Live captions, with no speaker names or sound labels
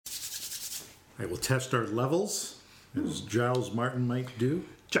I will test our levels, as Giles Martin might do.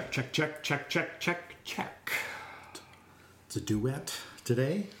 Check, check, check, check, check, check, check. It's a duet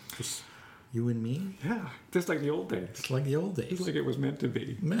today, just you and me. Yeah, just like the old days. It's like the old days. Just like it was meant to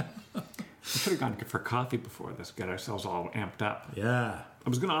be. We should have gone for coffee before this, get ourselves all amped up. Yeah. I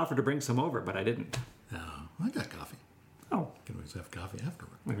was going to offer to bring some over, but I didn't. I got coffee. Oh. Can always have coffee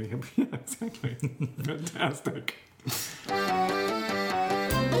afterward. Maybe, yeah, exactly. Fantastic.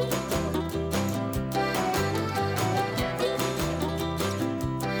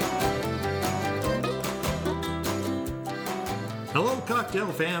 Hello,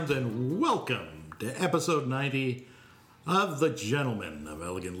 cocktail fans, and welcome to episode 90 of The Gentleman of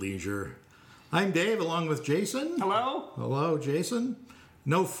Elegant Leisure. I'm Dave, along with Jason. Hello. Hello, Jason.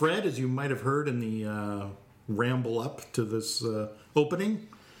 No Fred, as you might have heard in the ramble up to this opening.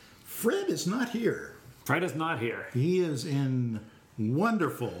 Fred is not here. Fred is not here. He is in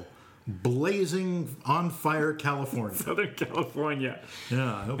wonderful, blazing, on-fire California. Southern California.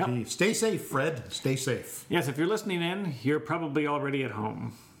 Yeah, I hope he... Stay safe, Fred. Stay safe. Yes, if you're listening in, you're probably already at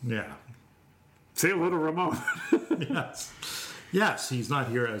home. Yeah. Say hello to Ramon. Yes. Yes, he's not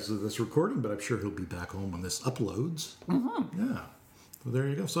here as of this recording, but I'm sure he'll be back home when this uploads. Mm-hmm. Yeah. So there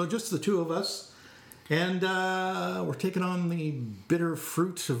you go. So just the two of us. And we're taking on the bitter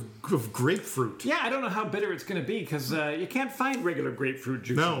fruit of grapefruit. Yeah, I don't know how bitter it's going to be because you can't find regular grapefruit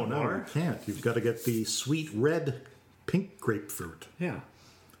juice anymore. No, you can't. You've got to get the sweet red, pink grapefruit. Yeah.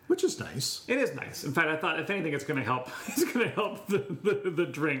 Which is nice. It is nice. In fact, I thought if anything, it's going to help. It's going to help the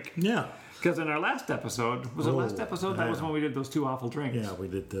drink. Yeah. Because in our last episode, the last episode? That was when we did those two awful drinks. Yeah, we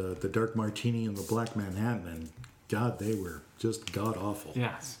did the dark martini and the black Manhattan, and God, they were just god awful.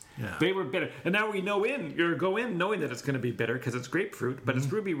 Yes. Yeah. They were bitter. And now we go in knowing that it's going to be bitter because it's grapefruit, but it's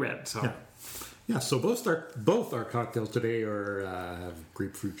ruby red. So yeah. So both our cocktails today have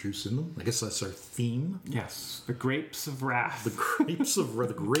grapefruit juice in them. I guess that's our theme. Yes, the grapes of wrath. The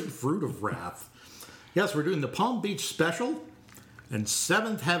grapefruit of wrath. Yes, we're doing the Palm Beach Special and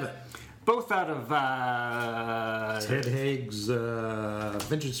Seventh Heaven. Both out of Ted Haig's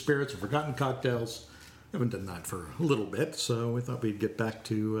Vintage Spirits and Forgotten Cocktails. Haven't done that for a little bit, so we thought we'd get back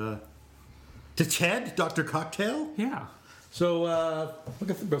to Ted, Dr. Cocktail. Yeah. So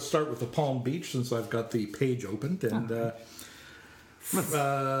we'll start with the Palm Beach since I've got the page opened. And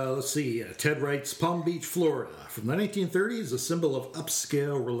let's see. Ted writes, Palm Beach, Florida. From the 1930s, a symbol of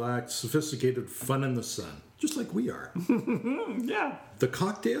upscale, relaxed, sophisticated fun in the sun. Just like we are. Yeah. The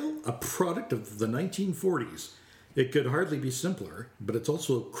cocktail, a product of the 1940s. It could hardly be simpler, but it's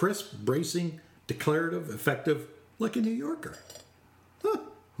also crisp, bracing, declarative, effective, like a New Yorker. Huh.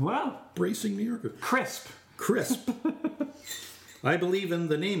 Well, bracing New Yorker. Crisp. I believe in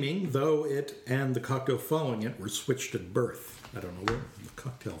the naming, though it and the cocktail following it were switched at birth. I don't know what the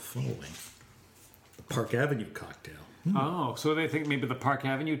cocktail following. The Park Avenue cocktail. Oh, so they think maybe the Park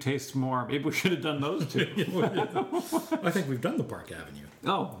Avenue tastes more. Maybe we should have done those two. I think we've done the Park Avenue.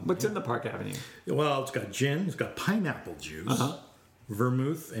 Oh, what's in the Park Avenue? Well, it's got gin, it's got pineapple juice,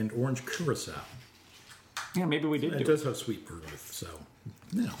 vermouth, and orange curacao. Yeah, maybe we did. It does have sweet vermouth, so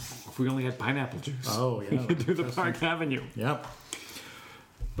no. If we only had pineapple juice, oh yeah, we could do the Park Avenue. Yep.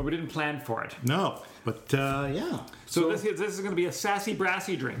 But we didn't plan for it. No, but yeah. So this is going to be a sassy,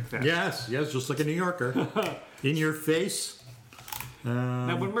 brassy drink then. Yes, just like a New Yorker. In your face.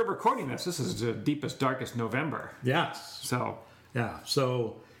 Now, when we're recording this is the deepest, darkest November. Yes. So. Yeah,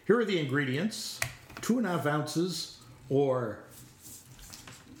 so here are the ingredients. 2.5 ounces or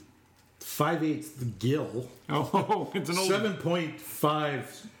 5/8 gill. Oh, it's an old...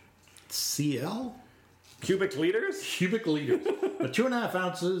 7.5 cl? Cubic liters? 2.5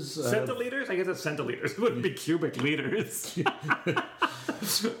 ounces. Centiliters? I guess it's centiliters. It wouldn't be cubic liters.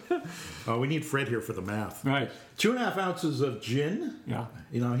 Oh, we need Fred here for the math. Right. 2.5 ounces of gin. Yeah.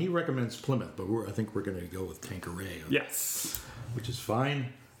 You know, he recommends Plymouth, but I think we're going to go with Tanqueray. Yes. Which is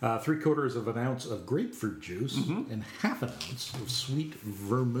fine. 3/4 of an ounce of grapefruit juice and 1/2 ounce of sweet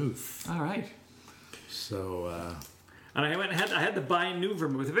vermouth. All right. So... and I had to buy new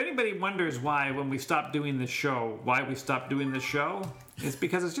vermouth. If anybody wonders why, when we stopped doing this show, it's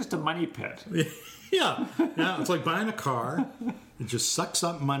because it's just a money pit. Yeah, it's like buying a car. It just sucks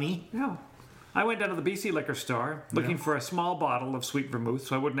up money. Yeah. I went down to the BC liquor store looking for a small bottle of sweet vermouth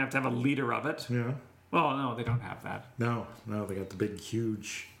so I wouldn't have to have a liter of it. Yeah. Oh, no, they don't have that. No, they got the big,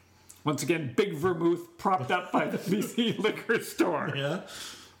 huge... Once again, big vermouth propped up by the BC liquor store. Yeah.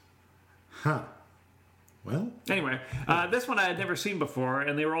 Huh. Well. Anyway, this one I had never seen before,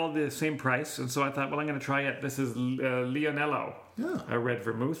 and they were all the same price, and so I thought, well, I'm going to try it. This is Leonello, a red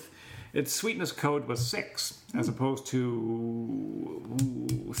vermouth. Its sweetness code was 6, as opposed to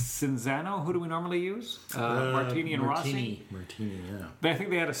Cinzano. Who do we normally use? Martini and Rossi. Martini, yeah. I think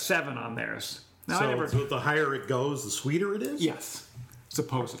they had a 7 on theirs. Now, So the higher it goes, the sweeter it is? Yes,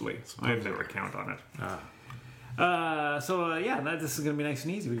 supposedly. I never count on it. This is going to be nice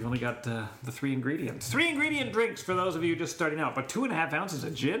and easy. We've only got the 3 ingredients. 3 ingredient drinks for those of you just starting out. But 2.5 ounces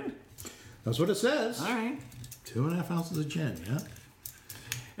of gin? That's what it says. All right. 2.5 ounces of gin, yeah.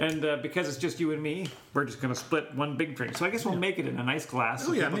 And because it's just you and me, we're just going to split one big drink. So I guess we'll make it in a nice glass.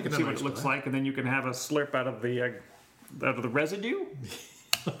 Oh, yeah, make it see what it looks like, and then you can have a slurp out of the residue.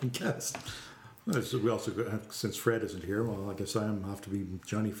 I guess. Well, so we also, since Fred isn't here, well, I guess I'm off to be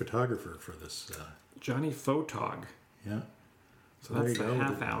Johnny Photographer for this. Johnny Photog. Yeah. So that's the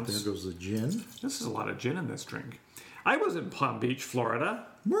half ounce. There goes the gin. This is a lot of gin in this drink. I was in Palm Beach, Florida.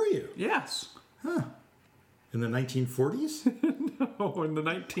 Were you? Yes. Huh. In the 1940s? No, in the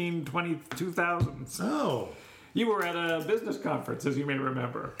 2000s. Oh. You were at a business conference, as you may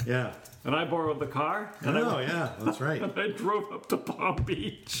remember. Yeah. And I borrowed the car. And yeah, that's right. And I drove up to Palm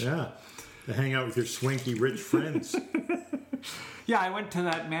Beach. Yeah. To hang out with your swanky rich friends. Yeah, I went to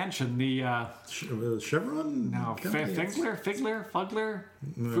that mansion, the... Chevron? No, Fugler?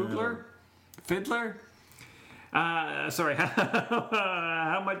 Fiddler? Sorry,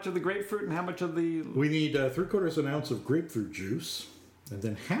 how much of the grapefruit and how much of the... We need 3/4 ounce of grapefruit juice and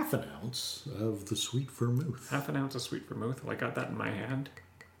then 1/2 ounce of the sweet vermouth. 1/2 ounce of sweet vermouth. Well, I got that in my hand.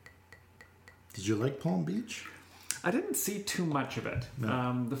 Did you like Palm Beach? I didn't see too much of it.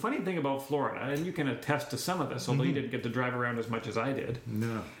 No. The funny thing about Florida, and you can attest to some of this, although you didn't get to drive around as much as I did.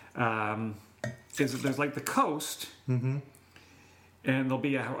 No. Is that there's like the coast, and there'll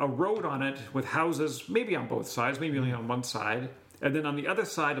be a road on it with houses, maybe on both sides, maybe only on one side, and then on the other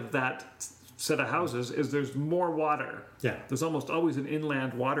side of that set of houses there's more water. Yeah. There's almost always an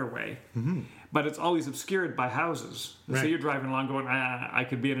inland waterway, but it's always obscured by houses. And so you're driving along going, I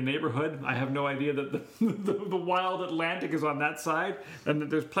could be in a neighborhood. I have no idea that the wild Atlantic is on that side, and that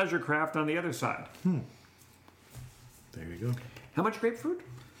there's pleasure craft on the other side. There you go. How much grapefruit?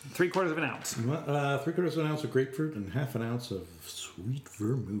 3/4 ounce. 3/4 ounce of grapefruit and 1/2 ounce of sweet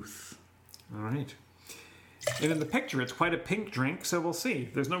vermouth. All right. And in the picture, it's quite a pink drink, so we'll see.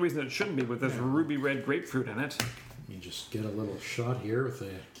 There's no reason it shouldn't be with this ruby red grapefruit in it. Let me just get a little shot here with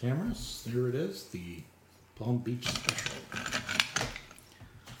the cameras. There it is, the Palm Beach special.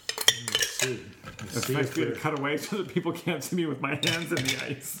 Let's see. It's nice for you to cut away so that people can't see me with my hands in the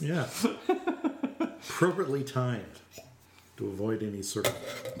ice. Yeah. Appropriately timed to avoid any sort of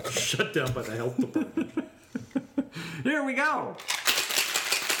shutdown by the health department. Here we go.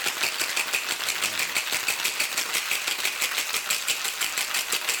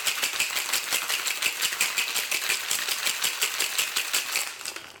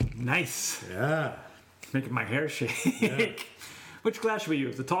 Nice. Yeah. Making my hair shake. Yeah. Which glass should we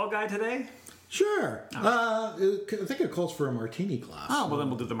use? The tall guy today? Sure. I think it calls for a martini glass. Oh, well, then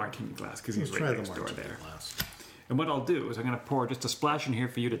we'll do the martini glass because he's right next door there. Glass. And what I'll do is I'm going to pour just a splash in here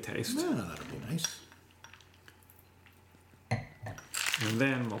for you to taste. Yeah, that'll be nice. And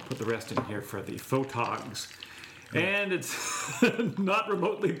then we'll put the rest in here for the photogs. And it's not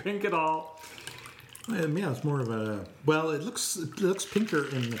remotely pink at all. Yeah, it's more of a... Well, it looks pinker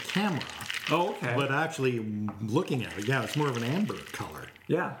in the camera. Oh, okay. But actually, looking at it, yeah, it's more of an amber color.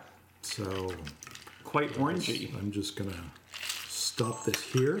 Yeah. So... Quite orangey. I'm just going to stop this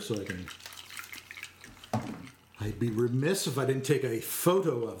here so I can... I'd be remiss if I didn't take a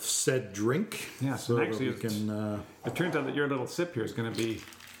photo of said drink. Yeah, so actually, that we can... it turns out that your little sip here is going to be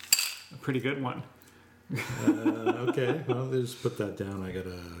a pretty good one. Okay, well, just put that down. I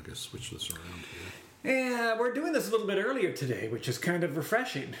gotta switch this around here. Yeah, we're doing this a little bit earlier today, which is kind of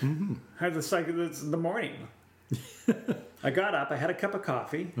refreshing. Mm-hmm. It's the morning. I got up, I had a cup of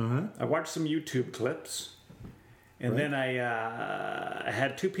coffee, I watched some YouTube clips, and then I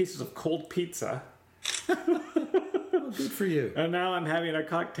had 2 pieces of cold pizza. Well, good for you. And now I'm having a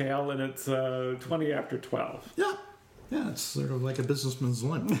cocktail, and it's 20 after 12. Yeah. Yeah, it's sort of like a businessman's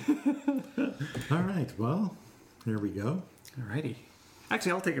lunch. All right, well, here we go. All righty.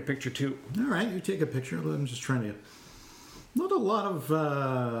 Actually, I'll take a picture, too. All right, you take a picture. I'm just trying to... Not a lot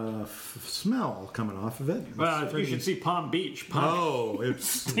of smell coming off of it. Well, you should see Palm Beach.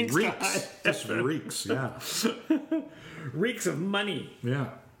 It reeks. Just reeks, yeah. Reeks of money. Yeah.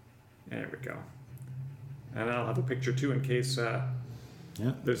 There we go. And I'll have a picture, too, in case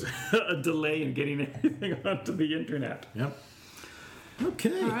there's a delay in getting everything onto the internet. Yep.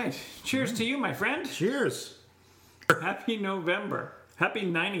 Okay. All right. Cheers to you, my friend. Cheers. Happy November. Happy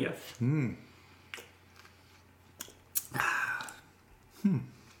 90th.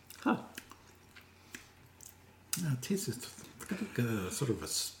 Huh. Yeah, it tastes sort of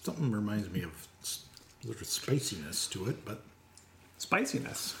something reminds me of sort of spiciness to it, but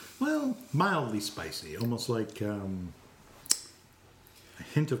Spiciness. well, mildly spicy, almost like a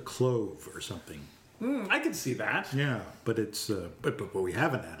hint of clove or something. I could see that. Yeah, but it's but we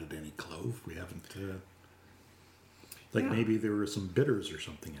haven't added any clove. We haven't maybe there were some bitters or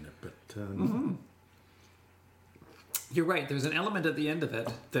something in it, but no. You're right. There's an element at the end of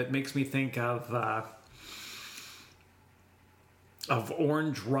it that makes me think of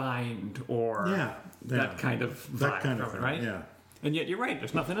orange rind or that kind of vibe, that kind of from it, thing, right? Yeah. And yet you're right.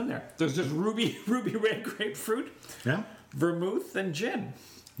 There's nothing in there. There's just ruby red grapefruit, Yeah. vermouth, and gin.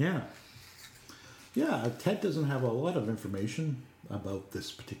 Yeah. Yeah, Ted doesn't have a lot of information about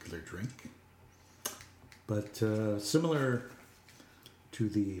this particular drink. But similar to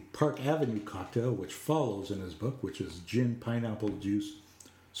the Park Avenue cocktail, which follows in his book, which is gin, pineapple juice,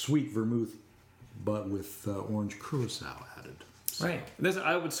 sweet vermouth, but with orange curacao added. So. Right. This,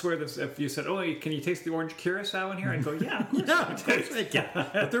 I would swear this if you said, "Oh, can you taste the orange curacao in here?" I'd go, "Yeah, of course Yeah, of course I can.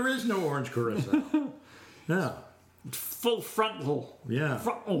 But there is no orange curacao. Yeah. full frontal." Yeah.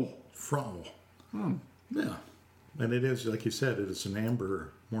 Frontal. Frontal. Yeah. And it is, like you said, it is an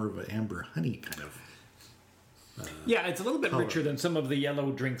amber, more of an amber honey kind of. Yeah, it's a little bit color. richer than some of the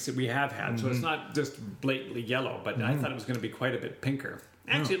yellow drinks that we have had. So it's not just blatantly yellow, but I thought it was going to be quite a bit pinker.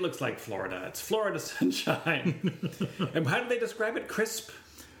 Actually, it looks like Florida. It's Florida sunshine. And how do they describe it? Crisp?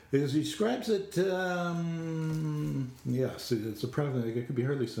 As he describes it, yes, it's a problem. It could be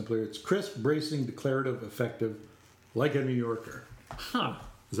hardly simpler. It's crisp, bracing, declarative, effective, like a New Yorker. Huh.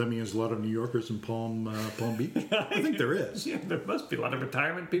 Does that mean there's a lot of New Yorkers in Palm Beach? I think there is. Yeah, there must be a lot of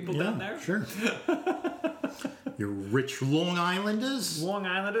retirement people down there. Sure. Your rich Long Islanders? Long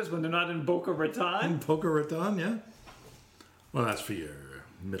Islanders when they're not in Boca Raton. Boca Raton, yeah. Well, that's for your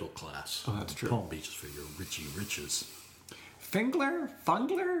middle class. Oh, that's true. Palm Beach is for your richy riches. Fingler?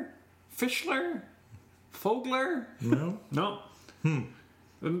 Fungler? Fishler? Fogler? No? No.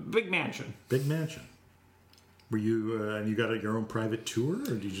 A big mansion. Big mansion. Were you, and you got your own private tour,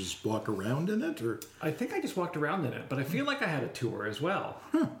 or did you just walk around in it, or? I think I just walked around in it, but I feel like I had a tour as well.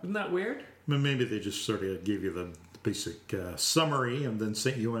 Isn't that weird? Well, maybe they just sort of gave you the basic summary and then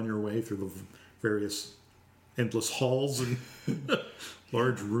sent you on your way through the various endless halls and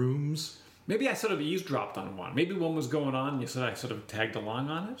large rooms. Maybe I sort of eavesdropped on one. Maybe one was going on and you said I sort of tagged along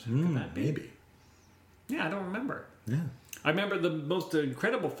on it. Could that be? Maybe. Yeah, I don't remember. Yeah. I remember the most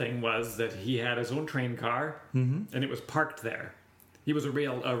incredible thing was that he had his own train car and it was parked there. He was a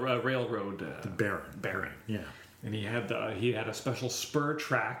railroad baron. Yeah. And he had a special spur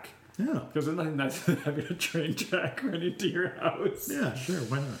track. Yeah. Because there's nothing nicer than having a train track running to your house. Yeah, sure.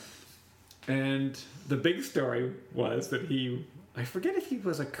 Why not? And the big story was that I forget if he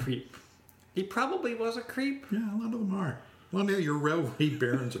was a creep. He probably was a creep. Yeah, a lot of them are. Well, now your railway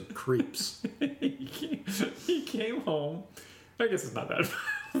barons are creeps. He came home. I guess it's not that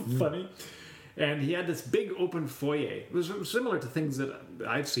funny. And he had this big open foyer. It was similar to things that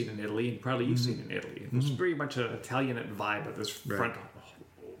I've seen in Italy and probably you've seen in Italy. It was very much an Italianate vibe of this front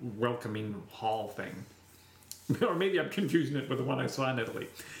welcoming hall thing. Or maybe I'm confusing it with the one I saw in Italy.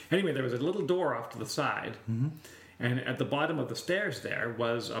 Anyway, there was a little door off to the side. And at the bottom of the stairs there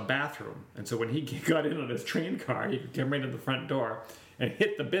was a bathroom. And so when he got in on his train car, he could come right in the front door and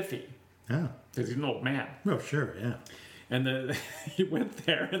hit the biffy. Yeah. Because he's an old man. Oh, sure, yeah. And he went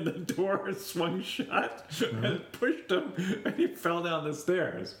there and the door swung shut and pushed him and he fell down the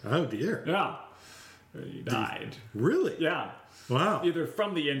stairs. Oh, dear. Yeah. He died. Really? Yeah. Wow. Either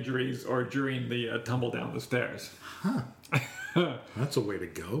from the injuries or during the tumble down the stairs. That's a way to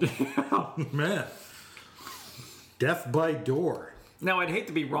go. Man. Death by door. Now, I'd hate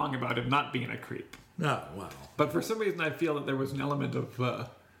to be wrong about him not being a creep. Oh, wow. But for some reason, I feel that there was an element of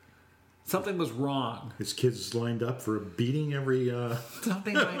something was wrong. His kids lined up for a beating every...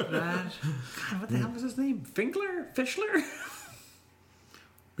 Something like that. God, what the hell was his name? Fischler?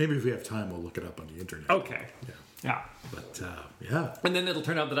 Maybe if we have time, we'll look it up on the internet. Okay. Yeah. But, yeah. And then it'll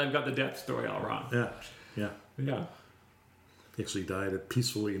turn out that I've got the death story all wrong. Yeah. Yeah. Yeah. He actually died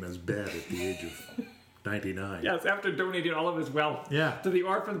peacefully in his bed at the age of 99. Yes, after donating all of his wealth to the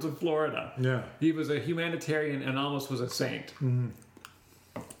orphans of Florida. Yeah. He was a humanitarian and almost was a saint.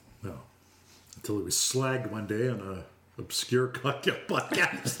 No. Until he was slagged one day on an obscure cocktail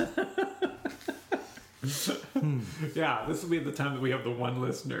podcast. Yeah, this will be the time that we have the one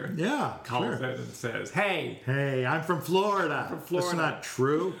listener. Yeah, calls in and says, Hey, I'm from Florida. Florida. That's not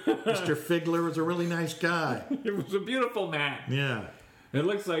true. Mr. Figler was a really nice guy. It was a beautiful man. Yeah. It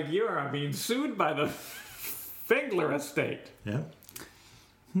looks like you are being sued by the Figler estate. Yeah.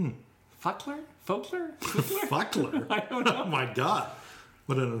 Fuckler? Folkler? Fuckler? I don't know. Oh my God.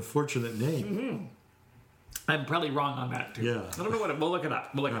 What an unfortunate name. I'm probably wrong on that too. Yeah. I don't know what we'll look it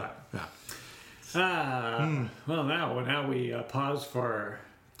up. We'll look it up. Yeah. Well, now we pause for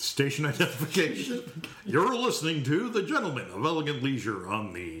Station identification. You're listening to The Gentleman of Elegant Leisure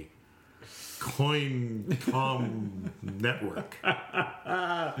on the CoinCom Network.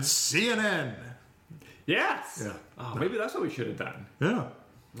 CNN. yes. Yeah. Oh, maybe that's what we should have done. Yeah.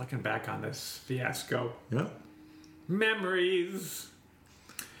 Looking back on this fiasco, Yeah. memories.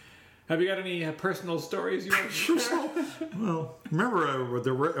 Have you got any personal stories you want to share? Well, remember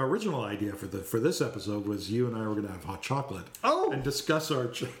the original idea for this episode was you and I were going to have hot chocolate. Oh. And discuss our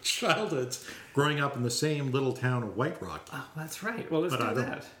childhoods growing up in the same little town of White Rock. Oh, that's right. Well, let's do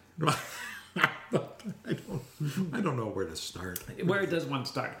that. I don't know where to start. Where does one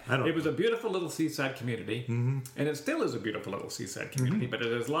start? It was a beautiful little seaside community, and it still is a beautiful little seaside community, but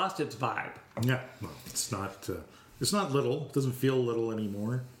it has lost its vibe. Yeah, well, it's not. It's not little. It doesn't feel little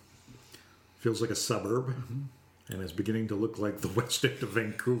anymore. Feels like a suburb, and it's beginning to look like the west end of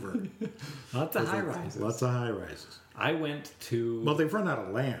Vancouver. Lots of high rises. Lots of high rises. I went to. Well, they've run out of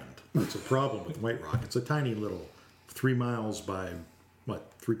land. That's a problem with White Rock. It's a tiny little 3 miles by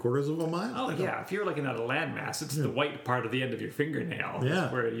what, 3/4 of a mile? Oh yeah, if you're looking at a landmass, it's the white part of the end of your fingernail.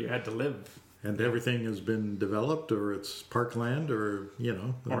 Yeah. Where you had to live. And everything has been developed, or it's parkland, or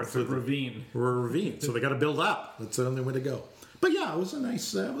Or it's a ravine. Or a ravine. So they got to build up. That's the only way to go. But yeah, it was a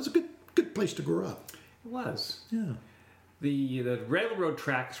nice. It was a good place to grow up. It was. Yeah. The railroad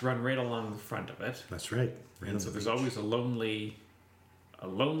tracks run right along the front of it. That's right. And so there's always a lonely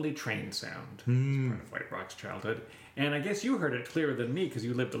train sound. It's part of White Rock's childhood. And I guess you heard it clearer than me because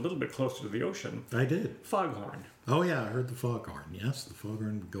you lived a little bit closer to the ocean. I did. Foghorn. Oh yeah, I heard the foghorn. Yes, the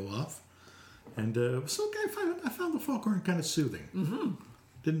foghorn would go off. And so I found the foghorn kind of soothing. Mm-hmm.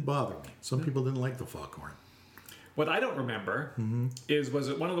 Didn't bother me. Some people didn't like the foghorn. What I don't remember was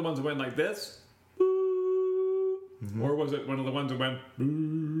it one of the ones that went like this? Or was it one of the ones that went?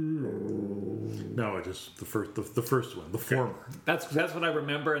 No, just the first one, the former. That's what I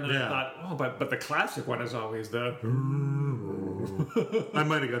remember, and then I thought, but the classic one is always the. I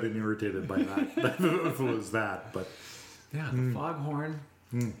might have gotten irritated by that if it was that, but yeah, the foghorn,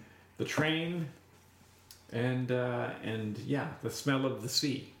 the train, and the smell of the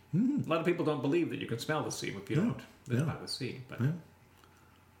sea. A lot of people don't believe that you can smell the sea if you don't live by the sea, but. Yeah.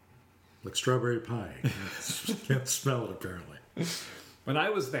 Like strawberry pie. Can't smell it, apparently. When I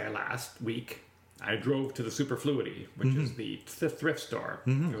was there last week, I drove to the Superfluity, which is the thrift store,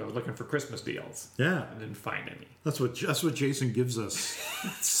 because I was looking for Christmas deals. Yeah. I didn't find any. That's what Jason gives us.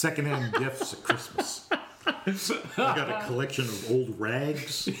 Secondhand gifts at Christmas. I got a collection of old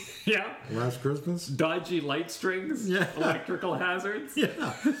rags. Yeah. Last Christmas. Dodgy light strings. Yeah. Electrical hazards.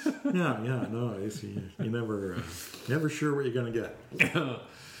 Yeah. No, you never sure what you're going to get.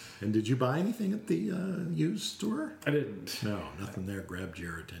 And did you buy anything at the used store? I didn't. No, nothing there grabbed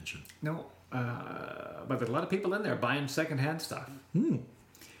your attention. No, but there's a lot of people in there buying secondhand stuff.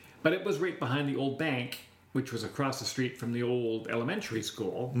 But it was right behind the old bank, which was across the street from the old elementary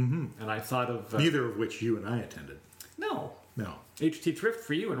school. And I thought of... Neither of which you and I attended. No. No. HT Thrift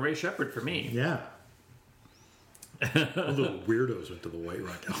for you and Ray Shepherd for me. Yeah. All little weirdos went to the White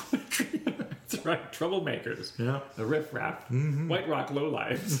Rock Elementary. That's right. Troublemakers. Yeah. The riffraff. White Rock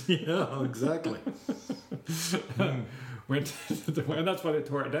lowlives. Yeah, exactly. And that's why they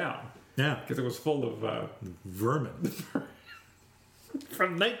tore it down. Yeah. Because it was full of... vermin.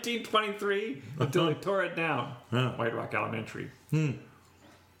 From 1923 until they tore it down. White Rock Elementary.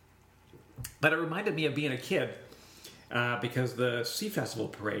 But it reminded me of being a kid. Because the Sea Festival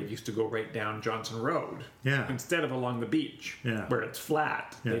parade used to go right down Johnson Road. Yeah. Instead of along the beach. Yeah. Where it's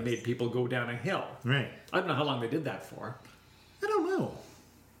flat. Yes. They made people go down a hill. Right. I don't know how long they did that for. I don't know.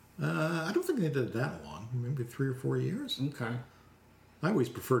 I don't think they did it that long. Maybe 3 or 4 years. Okay. I always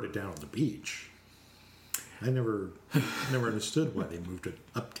preferred it down on the beach. I never understood why they moved it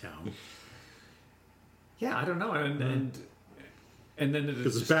uptown. Yeah, I don't know. And then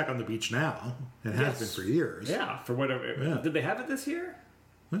Because it's back on the beach now. It has been for years. Yeah, for whatever. Yeah. Did they have it this year?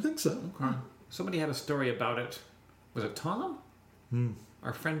 I think so. Okay. Somebody had a story about it. Was it Tom?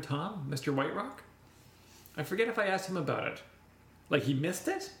 Our friend Tom, Mr. White Rock? I forget if I asked him about it. Like he missed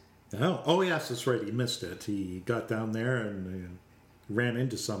it? Oh yes, that's right. He missed it. He got down there and ran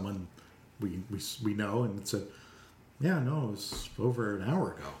into someone we know and said, "Yeah, no, it was over an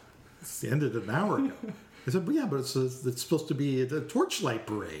hour ago. It ended an hour ago." I said, "But yeah, but it's supposed to be a torchlight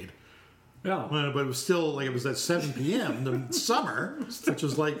parade." Yeah. But it was still like it was at 7 p.m. in the summer, which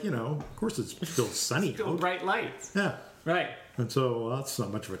was like, of course it's still sunny Still out. bright lights. Yeah. Right. And so that's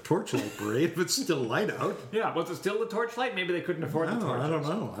not much of a torchlight parade if it's still light out. Yeah, was it still the torchlight? Maybe they couldn't afford the torches. I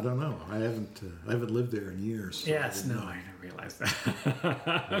don't know. I haven't lived there in years. So Yes, no, I didn't realize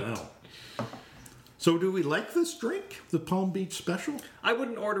that. Wow. So do we like this drink, the Palm Beach Special? I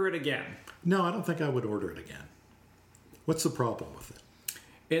wouldn't order it again. No, I don't think I would order it again. What's the problem with it?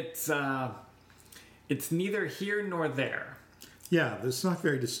 It's neither here nor there. Yeah, it's not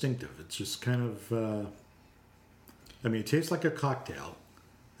very distinctive. It's just kind of, it tastes like a cocktail,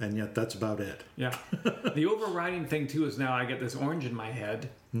 and yet that's about it. Yeah. The overriding thing, too, is now I get this orange in my head.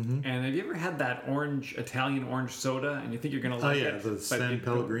 Mm-hmm. And have you ever had that Italian orange soda, and you think you're going to like it? The San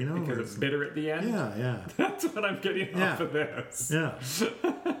Pellegrino? Because it's bitter at the end? Yeah. That's what I'm getting off of this. Yeah.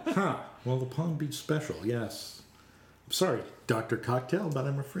 Huh. Well, the Palm Beach Special, yes. I'm sorry, Dr. Cocktail, but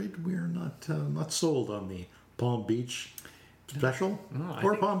I'm afraid we're not sold on the Palm Beach Special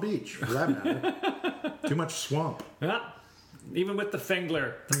or Palm Beach, for that matter. Too much swamp. Yeah. Even with the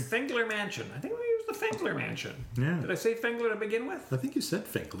Fengler Mansion. I think we used the Fengler Mansion. Yeah. Did I say Fengler to begin with? I think you said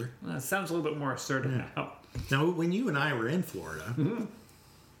Fengler. Well, it sounds a little bit more assertive now. Now, when you and I were in Florida,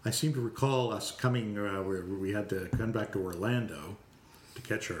 I seem to recall us coming, we had to come back to Orlando to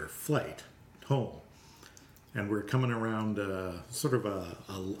catch our flight home. And we're coming around sort of a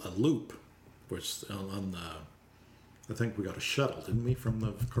loop, which I think we got a shuttle, didn't we, from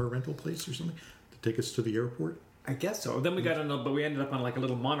the car rental place or something, to take us to the airport? I guess so. Then we got but we ended up on like a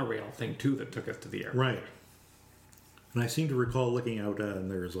little monorail thing too that took us to the airport. Right. And I seem to recall looking out,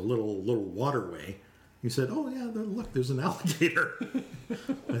 and there's a little waterway. You said, "Oh yeah, look, there's an alligator."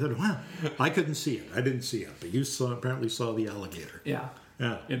 I said, "Wow." I couldn't see it. I didn't see it, but you apparently saw the alligator. Yeah.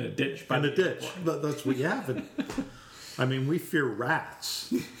 Yeah. In a ditch. In a ditch. That's what you have. We fear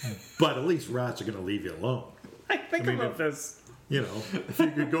rats, but at least rats are going to leave you alone. I think about this. If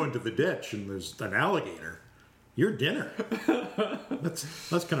you could go into the ditch and there's an alligator, you're dinner.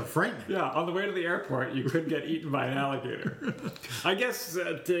 That's kind of frightening. Yeah, on the way to the airport, you could get eaten by an alligator. I guess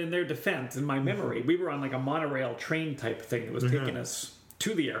in their defense, in my memory, we were on like a monorail train type thing that was taking us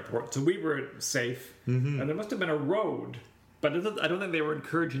to the airport, so we were safe. Mm-hmm. And there must have been a road, but I don't think they were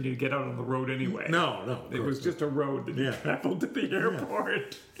encouraging you to get out on the road anyway. No. It was just a road that you traveled to the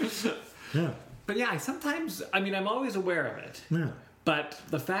airport. Yeah. But yeah, I'm always aware of it. Yeah. But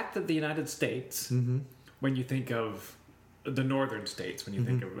the fact that the United States, when you think of the northern states, when you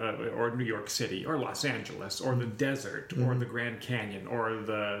think of, or New York City, or Los Angeles, or the desert, or the Grand Canyon, or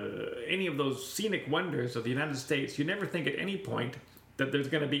any of those scenic wonders of the United States, you never think at any point that there's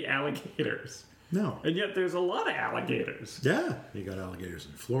going to be alligators. No. And yet there's a lot of alligators. Yeah. You got alligators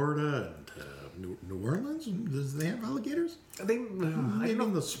in Florida and New Orleans. Does they have alligators? Maybe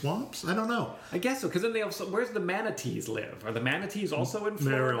in the swamps? I don't know. I guess so, because then they also, where's the manatees live? Are the manatees also in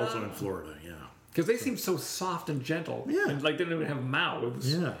Florida? They're also in Florida, yeah. Because they seem so soft and gentle. Yeah. And like they don't even have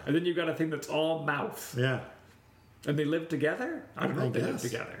mouths. Yeah. And then you've got a thing that's all mouth. Yeah. And they live together? I don't know if they live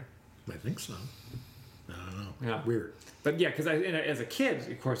together. I think so. I don't know. Yeah. Weird. But yeah, because as a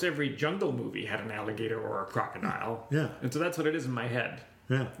kid, of course, every jungle movie had an alligator or a crocodile. Yeah. And so that's what it is in my head.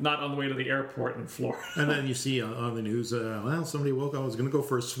 Yeah. Not on the way to the airport in Florida. And then you see on the news, somebody woke up, was going to go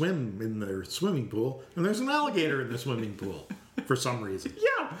for a swim in their swimming pool, and there's an alligator in the swimming pool for some reason.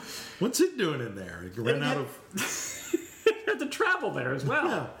 Yeah. What's it doing in there? It ran out of... It had to travel there as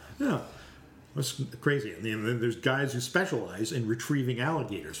well. Yeah. That's crazy. And then there's guys who specialize in retrieving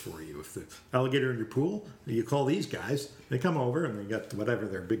alligators for you. If the alligator in your pool, you call these guys. They come over and they got whatever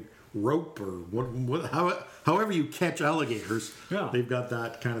their big rope or however you catch alligators. Yeah. They've got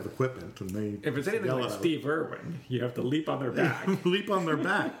that kind of equipment, and they. If it's anything like Steve Irwin, you have to leap on their back. Leap on their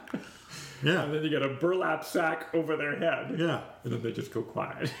back. Yeah. And then you get a burlap sack over their head. Yeah. And then they just go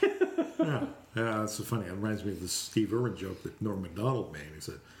quiet. Yeah. That's so funny. It reminds me of the Steve Irwin joke that Norm Macdonald made. He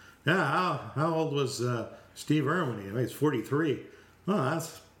said, "Yeah, how old was Steve Irwin? He was 43. Oh,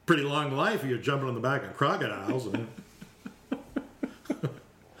 that's a pretty long life. You're jumping on the back of crocodiles." And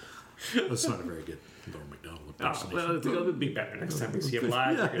that's not a very good Norm Macdonald impersonation. Well, it'll be better next time we see him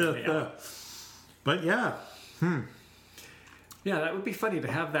live. But yeah. Yeah, that would be funny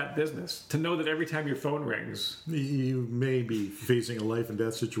to have that business. To know that every time your phone rings, you may be facing a life and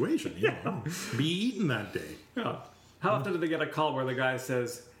death situation. You know, be eaten that day. Yeah. How often do they get a call where the guy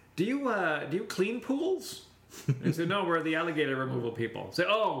says, Do you clean pools? They say, "No, we're the alligator removal people." Say,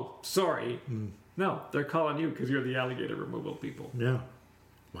 "Oh, sorry." No, they're calling you because you're the alligator removal people. Yeah.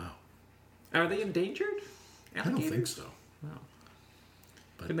 Wow. Are they endangered? Alligators? I don't think so.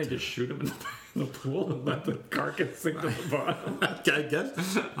 No. Can they just shoot them in the pool and let the carcass sink to the bottom?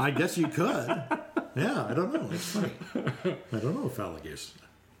 I guess you could. Yeah, I don't know. It's funny. I don't know if alligators.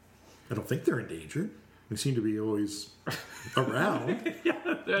 I don't think they're endangered. They seem to be always around.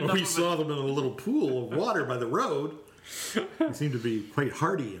 Yeah, We saw them in a little pool of water by the road. They seem to be quite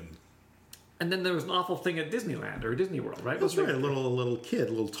hardy. And then there was an awful thing at Disneyland or Disney World, right? That's right. A little kid,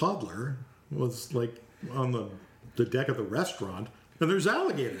 a little toddler, was like on the deck of the restaurant, and there's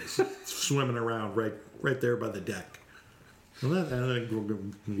alligators swimming around right there by the deck. And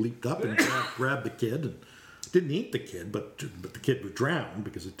then leaped up and grabbed the kid and didn't eat the kid, but the kid was drowned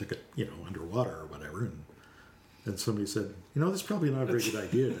because it took it, underwater or whatever. And somebody said, this is probably not a very good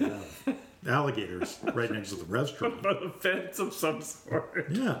idea to have alligators right next to the restaurant. But a fence of some sort.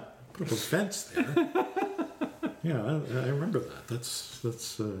 Yeah, put up a fence there. Yeah, I remember that.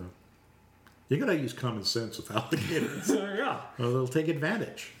 That's you gotta use common sense with alligators. Yeah. Or they'll take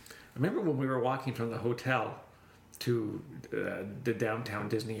advantage. I remember when we were walking from the hotel to the downtown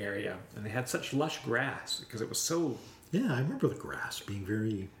Disney area, and they had such lush grass because it was so... Yeah, I remember the grass being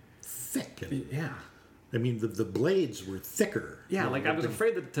very thick. Yeah. I mean, the blades were thicker. Yeah, I was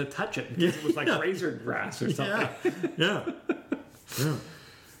afraid to touch it because it was like razor grass or something. Yeah.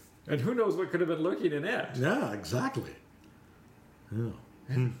 And who knows what could have been lurking in it. Yeah, exactly.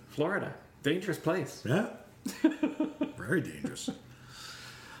 Yeah. Florida, dangerous place. Yeah. Very dangerous.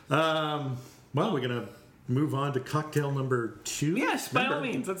 Well, we're going to move on to cocktail number 2. Yes, by all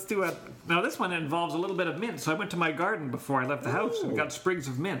means. Let's do it. Now, this one involves a little bit of mint. So I went to my garden before I left the house and got sprigs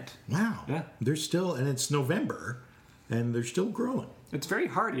of mint. Wow. Yeah. They're still, and it's November, and they're still growing. It's very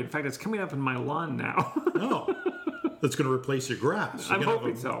hardy. In fact, it's coming up in my lawn now. Oh. That's going to replace your grass. I'm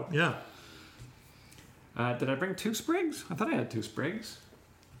hoping so. Yeah. Did I bring 2 sprigs? I thought I had 2 sprigs.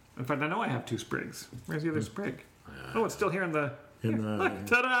 In fact, I know I have 2 sprigs. Where's the other sprig? Oh, it's still here in the... Look,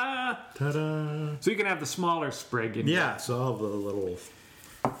 ta-da! Ta-da! So you can have the smaller sprig. So I'll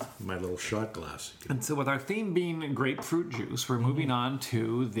have my little shot glass. And so with our theme being grapefruit juice, we're moving on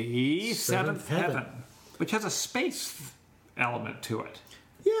to the Seventh Heaven, which has a space element to it.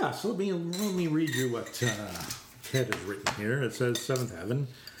 Yeah, so let me read you what Ted has written here. It says, Seventh Heaven.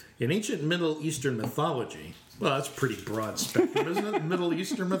 In ancient Middle Eastern mythology, well, that's pretty broad spectrum, isn't it? Middle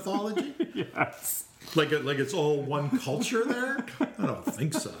Eastern mythology? Yes. Like it's all one culture there? I don't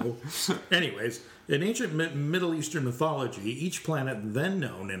think so. Anyways, in ancient Middle Eastern mythology, each planet then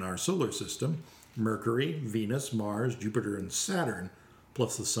known in our solar system, Mercury, Venus, Mars, Jupiter, and Saturn,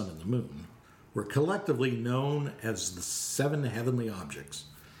 plus the Sun and the Moon, were collectively known as the 7 heavenly objects.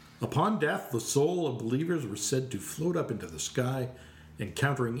 Upon death, the soul of believers were said to float up into the sky,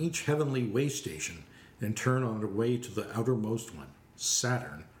 encountering each heavenly way station, and turn on their way to the outermost one,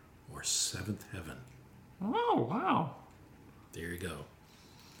 Saturn, or 7th heaven. Oh, wow. There you go.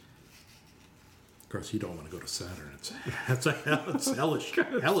 Of course, you don't want to go to Saturn. It's a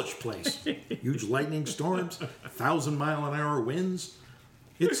hellish place. Huge lightning storms, 1,000-mile-an-hour winds.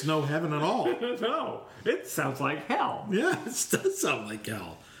 It's no heaven at all. No, it sounds like hell. Yeah, it does sound like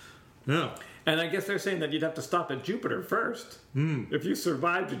hell. Yeah. And I guess they're saying that you'd have to stop at Jupiter first. If you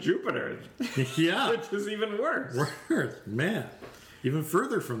survived to Jupiter. Yeah. Which is even worse. Worse, man. Even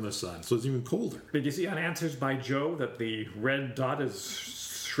further from the sun, so it's even colder. Did you see on Answers by Joe that the red dot is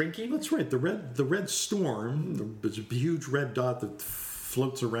shrinking? That's right. The red storm, there's a huge red dot that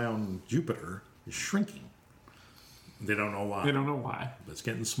floats around Jupiter, is shrinking. They don't know why. They don't know why. But it's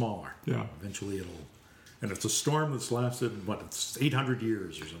getting smaller. Yeah. Eventually it'll... And it's a storm that's lasted, it's 800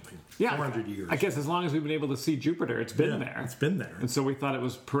 years or something. Yeah. 400 years. I guess as long as we've been able to see Jupiter, it's been there. It's been there. And so we thought it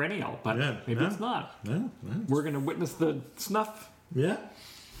was perennial, but maybe it's not. No. We're going to witness the snuff. Yeah.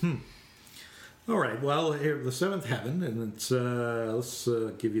 All right. Well, here, the 7th heaven, and it's let's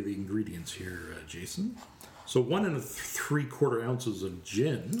give you the ingredients here, Jason. So 1 3/4 ounces of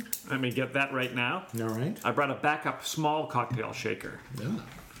gin. Let me get that right now. All right. I brought a backup small cocktail shaker. Yeah.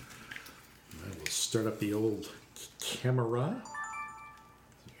 I will start up the old camera.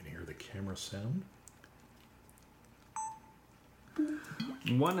 You can hear the camera sound.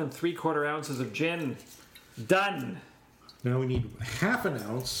 1 3/4 ounces of gin. Done. Now we need 1/2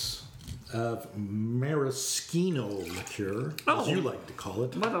 ounce of maraschino liqueur, as you like to call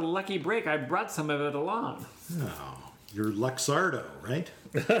it. What a lucky break. I brought some of it along. Oh, your Luxardo, right?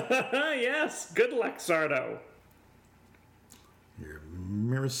 Yes, good Luxardo. Your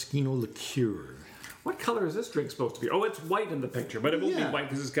maraschino liqueur. What color is this drink supposed to be? Oh, it's white in the picture, but it won't be Yeah. white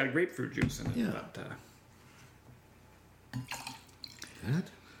because it's got grapefruit juice in it. Yeah. But,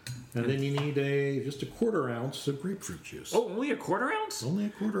 That. And then you need just a 1/4 ounce of grapefruit juice. oh, only a 1/4 ounce? Only a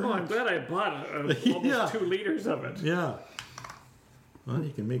 1/4 Oh, I'm ounce. glad I bought almost Yeah. 2 liters of it. Yeah. Well,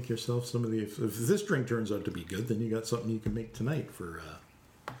 you can make yourself some of the... If this drink turns out to be good, then you got something you can make tonight for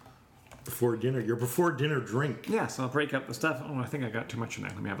before dinner. Your before dinner drink. Yeah, so I'll break up the stuff. Oh, I think I got too much in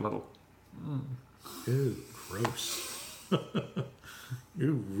there. Let me have a little. Ew, gross.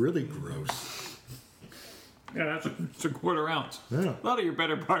 Ew, really gross. Yeah, it's a quarter ounce. Yeah. A lot of your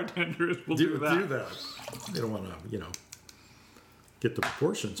better bartenders will do that. Do that. They don't want to, get the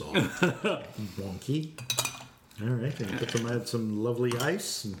proportions all wonky. All right, and add some lovely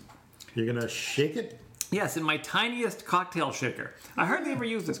ice. And you're going to shake it? Yes, in my tiniest cocktail shaker. I hardly ever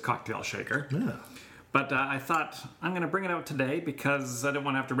use this cocktail shaker. Yeah. But I thought, I'm going to bring it out today because I don't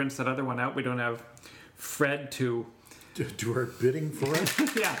want to have to rinse that other one out. We don't have Fred to do our bidding for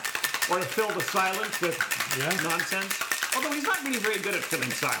us? yeah. Or to fill the silence with nonsense. Although he's not really very good at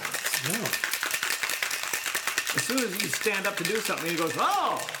filling silence. No. As soon as you stand up to do something, he goes,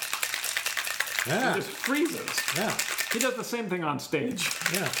 oh! Yeah. He just freezes. Yeah. He does the same thing on stage.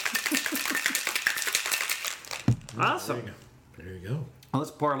 Yeah. Awesome. There you go. Well,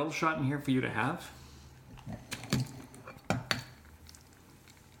 let's pour a little shot in here for you to have.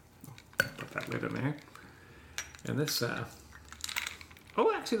 Put that lid in there. And this,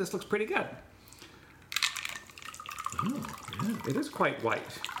 oh, actually, this looks pretty good. Oh, yeah. It is quite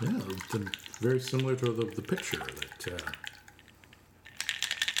white. Yeah, it's very similar to the picture. That,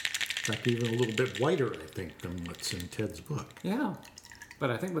 in fact, even a little bit whiter, I think, than what's in Ted's book. Yeah.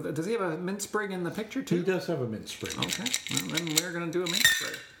 But I think, does he have a mint sprig in the picture, too? He does have a mint sprig. Okay. Well, then we're going to do a mint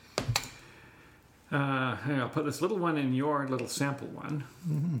sprig. I'll put this little one in your little sample one.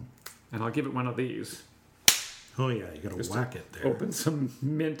 Mm-hmm. And I'll give it one of these. Oh, yeah, you got to whack it there. Open some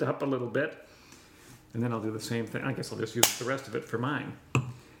mint up a little bit. And then I'll do the same thing. I guess I'll just use the rest of it for mine.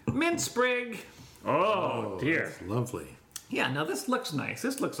 Mint sprig! Oh dear. That's lovely. Yeah, now this looks nice.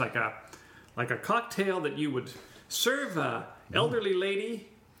 This looks like a cocktail that you would serve a elderly lady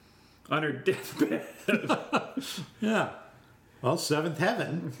on her deathbed. Yeah. Well, seventh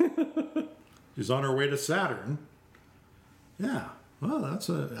heaven. She's on her way to Saturn. Yeah. Well,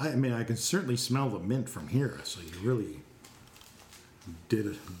 I can certainly smell the mint from here, so you really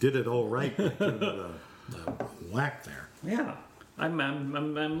did it all right. Give it the whack there. Yeah.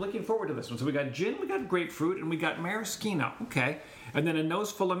 I'm looking forward to this one. So we got gin, we got grapefruit, and we got maraschino. Okay. And then a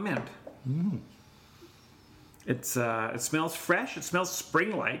nose full of mint. Mm. It smells fresh. It smells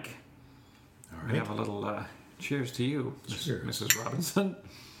spring-like. All right. We have a little cheers to you, Cheers. Mrs. Robinson.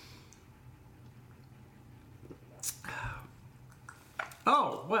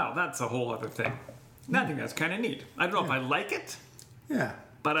 Oh, well, that's a whole other thing. I think that's kind of neat. I don't know if I like it. Yeah.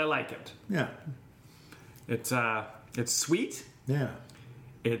 But I like it. Yeah. It's sweet. Yeah.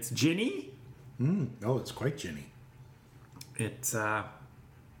 It's ginny. Oh, it's quite ginny. It's I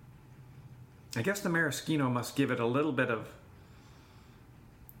guess the maraschino must give it a little bit of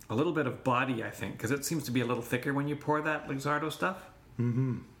body, I think, because it seems to be a little thicker when you pour that Luxardo stuff.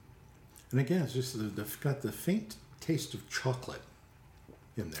 Mm-hmm. And again, it's just got the faint taste of chocolate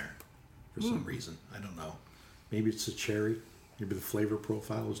in there for some reason. I don't know. Maybe it's the cherry. Maybe the flavor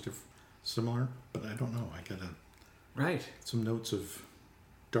profile is similar, but I don't know. I got some notes of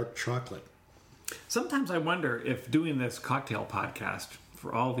dark chocolate. Sometimes I wonder if doing this cocktail podcast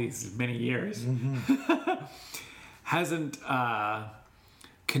for all these many years hasn't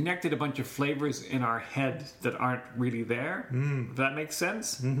connected a bunch of flavors in our head that aren't really there. If that makes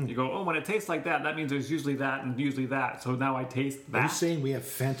sense? Mm-hmm. You go, oh, when it tastes like that, that means there's usually that and usually that. So now I taste that. Are you saying we have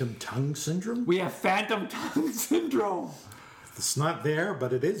phantom tongue syndrome? We have phantom tongue syndrome. It's not there,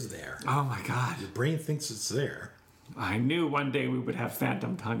 but it is there. Oh my God. Your brain thinks it's there. I knew one day we would have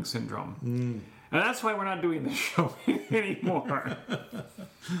phantom tongue syndrome. And that's why we're not doing this show anymore.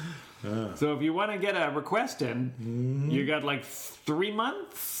 So if you want to get a request in, you got like 3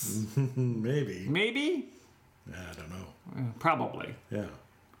 months? Maybe. Maybe? I don't know. Probably. Yeah.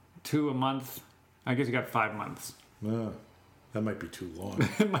 2 a month. I guess you got 5 months. That might be too long.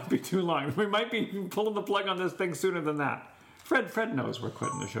 It might be too long. We might be pulling the plug on this thing sooner than that. Fred knows we're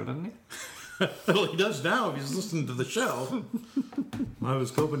quitting the show, doesn't he? Well, he does now if he's listening to the show. I was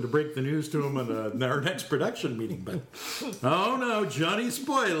hoping to break the news to him at our next production meeting, but oh no, Johnny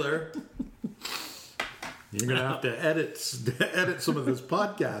spoiler. You're going to have to edit some of this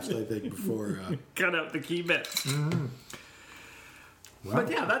podcast, I think, before... Cut out the key bits. Mm-hmm. Wow.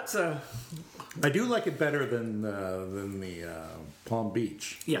 But yeah, that's... I do like it better than the Palm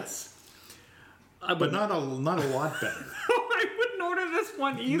Beach. Yes. But not a lot better. I wouldn't order this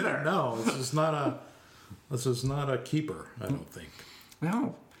one either. No, this is not a keeper, I don't think.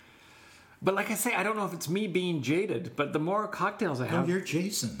 No. But like I say, I don't know if it's me being jaded, but the more cocktails I have... No, you're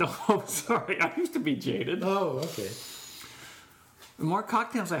Jason. Oh, sorry. I used to be jaded. Oh, okay. The more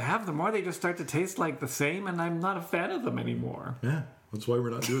cocktails I have, the more they just start to taste like the same, and I'm not a fan of them anymore. Yeah, that's why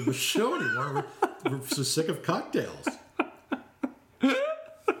we're not doing the show anymore. We're so sick of cocktails.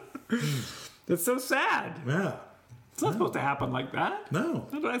 That's so sad. Yeah. It's not supposed to happen like that. No.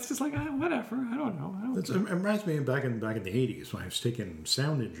 It's just like, whatever. I don't know. It reminds me back in the 80s when I was taking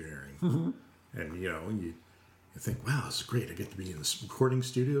sound engineering. And, you think, wow, this is great. I get to be in this recording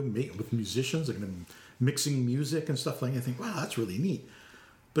studio with musicians. I'm mixing music and stuff like that. I think, wow, that's really neat.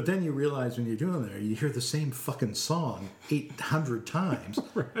 But then you realize when you're doing there, you hear the same fucking song 800 times.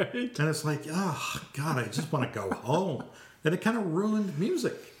 Right. And it's like, oh, God, I just want to go home. And it kind of ruined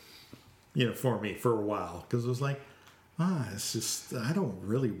music, for me for a while. Because it was like, it's just, I don't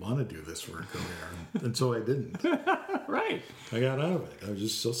really want to do this for a career. And so I didn't. Right. I got out of it. I was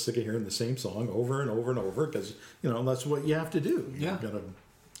just so sick of hearing the same song over and over and over because, that's what you have to do. Yeah. You've got to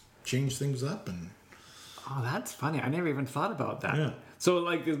change things up. And oh, that's funny. I never even thought about that. Yeah. So,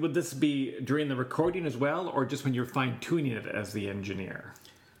 like, would this be during the recording as well, or just when you're fine-tuning it as the engineer?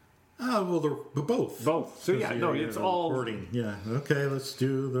 Well, they're both. Both. So, yeah, no, it's all... recording. Yeah. Okay, let's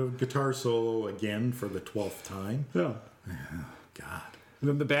do the guitar solo again for the 12th time. Yeah. God. And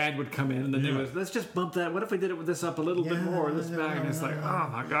then the band would come in, and then they was, let's just bump that. What if we did it with this up a little bit more, this back? And it's like, oh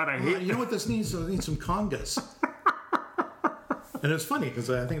my God, I hate it. You know what this needs? It needs some congas. And it's funny because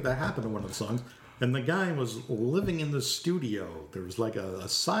I think that happened in one of the songs. And the guy was living in the studio. There was like a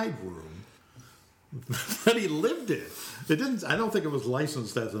side room that he lived in. It didn't. I don't think it was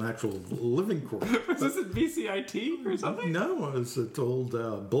licensed as an actual living quarters. Was this at VCIT or something? No, it was at old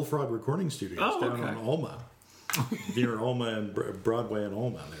Bullfrog Recording Studios down on Alma. Near Alma and Broadway and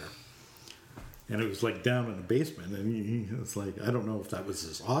Alma there. And it was like down in the basement. And he was like, I don't know if that was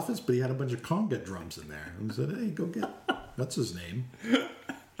his office, but he had a bunch of conga drums in there. And he said, hey, go get, what's his name?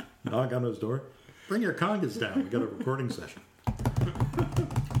 Knock on his door. Bring your congas down. We got a recording session.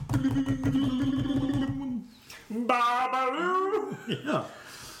 Babaloo! Yeah.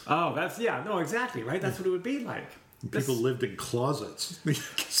 Oh, no, exactly, right? That's what it would be like. People lived in closets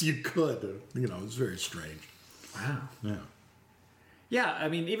because you could. It was very strange. Wow. Yeah. Yeah, I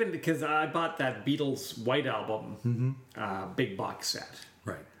mean, even because I bought that Beatles White Album big box set.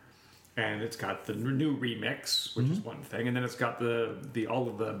 Right. And it's got the new remix, which is one thing, and then it's got the all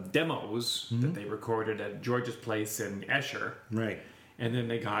of the demos that they recorded at George's place in Esher. Right. And then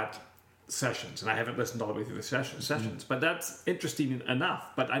they got sessions, and I haven't listened all the way through the sessions, but that's interesting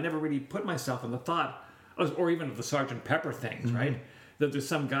enough. But I never really put myself in the thought, or even of the Sgt. Pepper things, right? That there's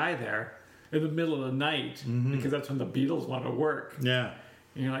some guy there in the middle of the night because that's when the Beatles want to work. Yeah.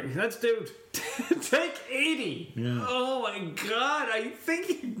 And you're like, let's do take 80. Yeah. Oh my God, I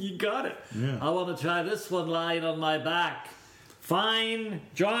think you got it. Yeah. I want to try this one lying on my back. Fine.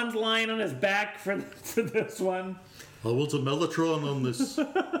 John's lying on his back for this one. I want a mellotron on this.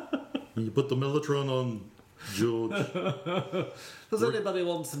 You put the mellotron on, George. Does anybody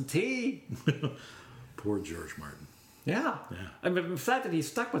want some tea? Poor George Martin. Yeah. Yeah. I mean, the fact that he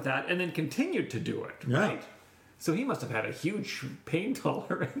stuck with that and then continued to do it, right? So he must have had a huge pain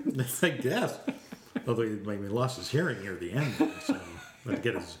tolerance. I guess. Although he lost his hearing near the end. So had to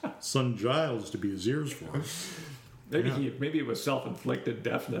get his son Giles to be his ears for him. Maybe it was self-inflicted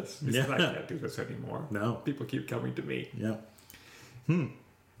deafness. He said, I can't do this anymore. No. People keep coming to me. Yeah.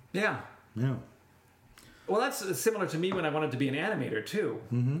 Yeah. Yeah. Well, that's similar to me when I wanted to be an animator, too.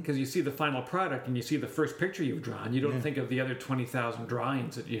 Because you see the final product and you see the first picture you've drawn. You don't think of the other 20,000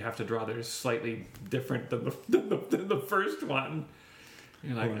 drawings that you have to draw that are slightly different than the first one.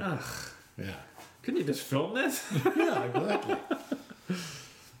 You're like, ugh. Yeah. Couldn't you just film this? Yeah, exactly.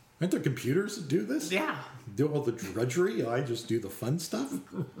 Aren't there computers that do this? Yeah. Do all the drudgery? I just do the fun stuff?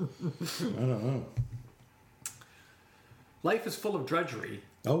 I don't know. Life is full of drudgery.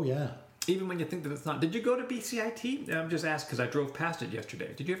 Oh, yeah. Even when you think that it's not. Did you go to BCIT? I'm just asked because I drove past it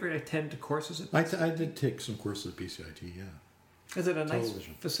yesterday. Did you ever attend courses at BCIT? I did take some courses at BCIT, yeah. Is it a nice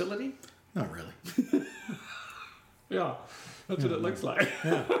facility? Not really. Yeah, that's what it looks like.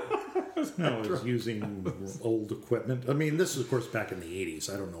 Yeah. No, I was using old equipment. I mean, this is, of course, back in the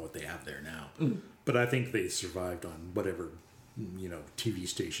 80s. I don't know what they have there now. But I think they survived on whatever, TV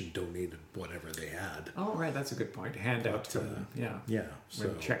station donated whatever they had. Oh, right. That's a good point. Handout to yeah. Yeah. So.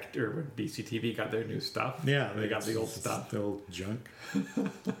 When when BCTV got their new stuff. Yeah. They got the old stuff. The old junk.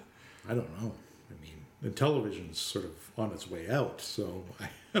 I don't know. I mean, the television's sort of on its way out, so I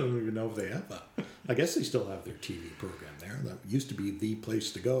don't even know if they have that. I guess they still have their TV program there. That used to be the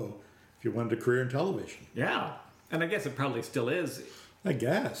place to go if you wanted a career in television. Yeah. And I guess it probably still is. I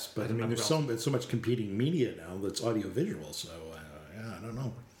guess, but I mean, there's so much competing media now that's audiovisual, so I don't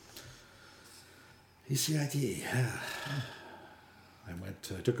know. ECIT, yeah. I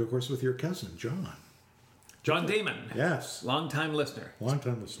took a course with your cousin, John. John Damon. Yes. Long-time listener.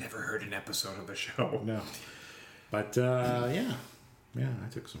 Long-time listener. Never heard an episode of the show. No. But, yeah. Yeah, I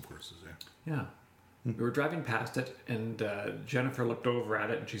took some courses there. Yeah. We were driving past it, and Jennifer looked over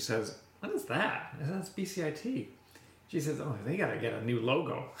at it, and she says, "What is that?" I said, "That's BCIT." She says, "Oh, they got to get a new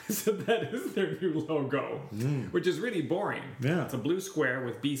logo." I said, "That is their new logo," which is really boring. Yeah. It's a blue square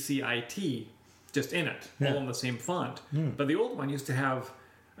with BCIT just in it, all in the same font. But the old one used to have,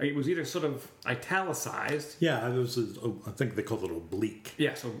 it was either sort of italicized. Yeah, it was. I think they called it oblique.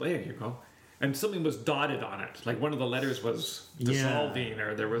 Yeah, so there you go. And something was dotted on it. Like one of the letters was dissolving,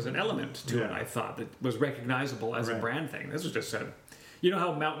 or there was an element to it, I thought, that was recognizable as a brand thing. This was just said, you know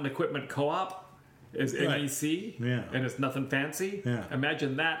how Mountain Equipment Co-op is MEC? Yeah. And it's nothing fancy? Yeah.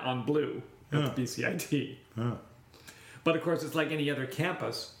 Imagine that on blue at the BCIT. But of course, it's like any other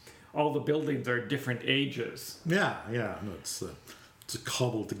campus. All the buildings are different ages. Yeah. No, it's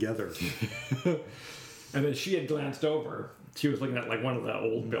cobbled together. And then she had glanced over. She was looking at like one of the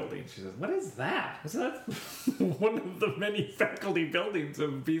old buildings. She says, "What is that? Is that one of the many faculty buildings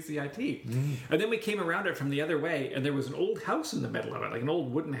of BCIT?" And then we came around it from the other way, and there was an old house in the middle of it, like an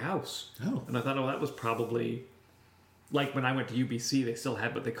old wooden house. Oh. And I thought, that was probably like when I went to UBC, they still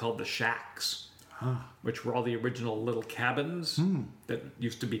had what they called the shacks, which were all the original little cabins that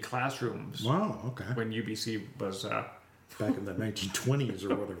used to be classrooms. Wow, okay. When UBC was... back in the 1920s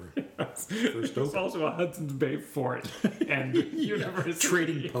or whatever. First There's also a Hudson's Bay fort and university.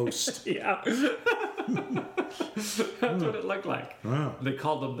 Trading post. Yeah. That's what it looked like. Wow. They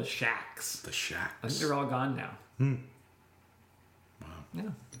called them the shacks. The shacks. I think they're all gone now. Wow.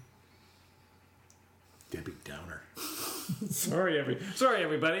 Yeah. Debbie Downer. Sorry,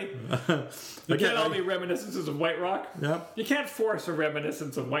 everybody. You can't all be reminiscences of White Rock. Yep. You can't force a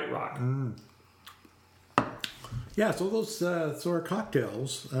reminiscence of White Rock. Yeah, so those are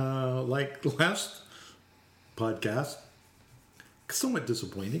cocktails. Like last podcast, somewhat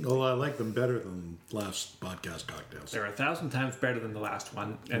disappointing, although I like them better than last podcast cocktails. They're 1,000 times better than the last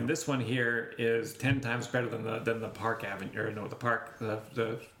one, and this one here is 10 times better than the Park Avenue, or no, the Park, the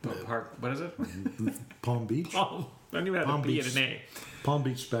Park. What is it? Palm Beach. I don't even have a B and an A. Palm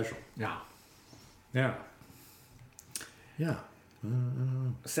Beach Special. Yeah.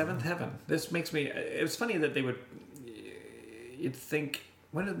 Seventh Heaven. This makes me. It was funny that they would. You'd think.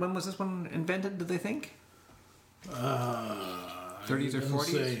 When was this one invented? Did they think? 30s or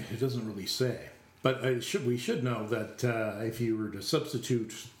 40s? It doesn't really say. But we should know that if you were to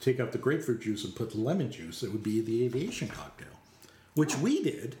take out the grapefruit juice and put lemon juice, it would be the aviation cocktail, which we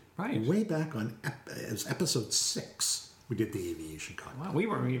did way back on episode 6. We did the aviation cocktail. Wow, we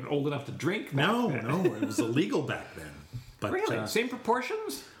weren't even old enough to drink back then. No, it was illegal back then. But, really? Same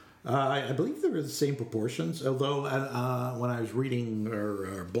proportions? I believe they were the same proportions, although when I was reading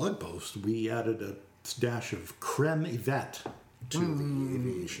our blog post, we added a dash of creme Yvette to the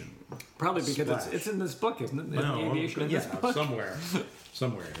aviation. Probably because it's in this book, isn't it? The aviation in this book? Somewhere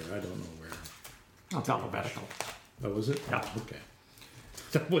here. I don't know where. Oh, it's alphabetical. Oh, was it? Yeah. Okay.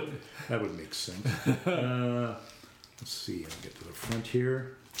 That would make sense. Let's see. I'll get to the front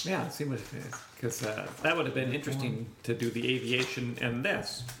here. Yeah, see what it is. Because that would have been interesting to do the aviation and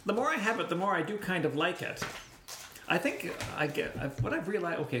this. The more I have it, the more I do kind of like it. I think what I've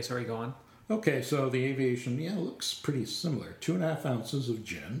realized... Okay, sorry, go on. Okay, so the aviation, looks pretty similar. 2.5 ounces of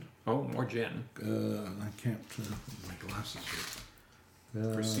gin. Oh, more gin. I can't... my glasses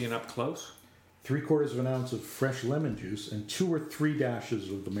here. For seeing up close? 3/4 of an ounce of fresh lemon juice and 2 or 3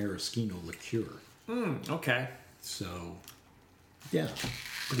 dashes of the maraschino liqueur. Okay. So, yeah,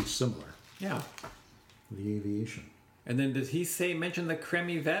 pretty similar. Yeah. The aviation. And then did he mention the creme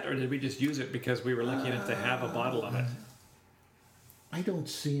Yvette, or did we just use it because we were lucky enough to have a bottle of it? I don't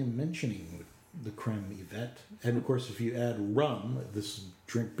see him mentioning the creme Yvette. And of course, if you add rum, this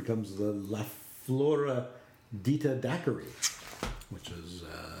drink becomes the La Flora Dita Daiquiri, which is,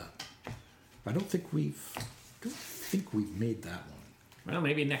 I don't think we've made that one. Well,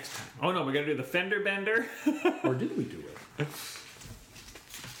 maybe next time. Oh no, we're gonna do the fender bender. Or did we do it?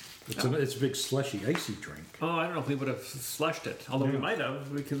 It's a big slushy, icy drink. Oh, I don't know if we would have slushed it. Although we might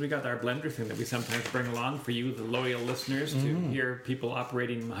have, because we got our blender thing that we sometimes bring along for you, the loyal listeners, to hear people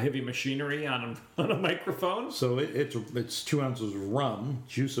operating heavy machinery on a microphone. So it's 2 ounces of rum,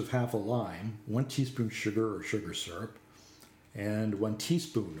 juice of half a lime, 1 teaspoon sugar or sugar syrup, and 1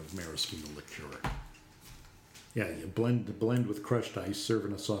 teaspoon of maraschino liqueur. Yeah, you blend with crushed ice, serve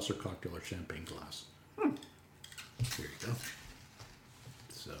in a saucer, cocktail, or champagne glass. There you go.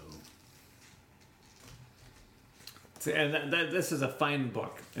 So, and this is a fine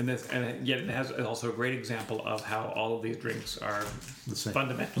book, and yet it has also a great example of how all of these drinks are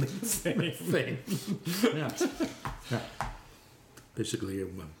fundamentally the same thing. Yeah. Basically, a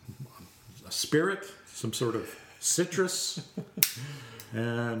spirit, some sort of citrus,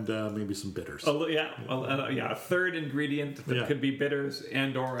 and maybe some bitters. A third ingredient that could be bitters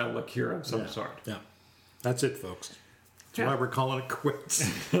and or a liqueur of some sort. Yeah, that's it, folks. That's why we're calling it quits.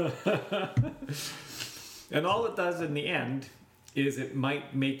 And all it does in the end is it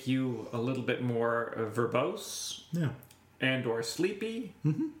might make you a little bit more verbose, and or sleepy,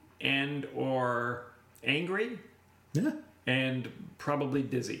 and or angry, and probably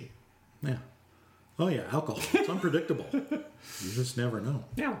dizzy. Yeah. Oh yeah, alcohol. It's unpredictable. You just never know.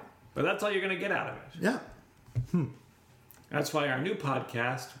 Yeah, but that's all you're going to get out of it. Yeah. That's why our new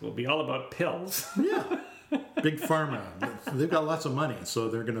podcast will be all about pills. Yeah. Big Pharma. They've got lots of money, so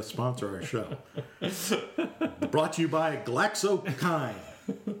they're going to sponsor our show. Brought to you by GlaxoSmithKline.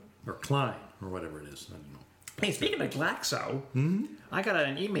 Or Klein, or whatever it is. I don't know. Hey, speaking of Glaxo, I got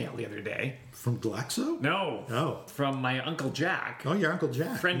an email the other day. From Glaxo? No. Oh. From my Uncle Jack. Oh, your Uncle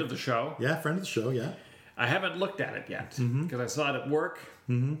Jack. Friend of the show. Yeah, friend of the show, yeah. I haven't looked at it yet, because I saw it at work.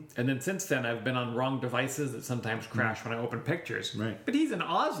 And then since then, I've been on wrong devices that sometimes crash when I open pictures. Right. But he's in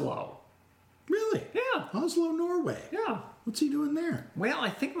Oslo. Really? Yeah. Oslo, Norway. Yeah. What's he doing there? Well, I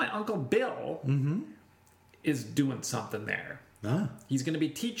think my Uncle Bill is doing something there. Ah. He's going to be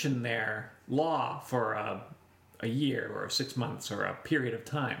teaching there law for a year or 6 months or a period of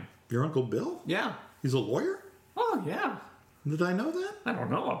time. Your Uncle Bill? Yeah. He's a lawyer? Oh, yeah. Did I know that? I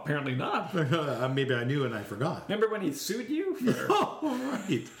don't know. Apparently not. Maybe I knew and I forgot. Remember when he sued you for... Oh,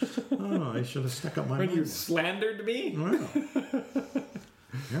 right. Oh, I should have stuck up my when mind. you slandered me? Wow.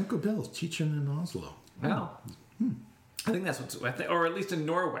 Your Uncle Bill's teaching in Oslo. Well, I think that's what's... or at least in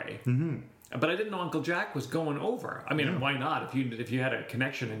Norway. But I didn't know Uncle Jack was going over. I mean, why not? If you had a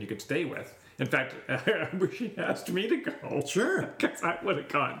connection and you could stay with. In fact, I wish he asked me to go. Sure. Because I would have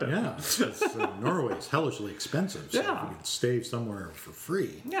gone to. Yeah, because Norway is hellishly expensive. So if you could stay somewhere for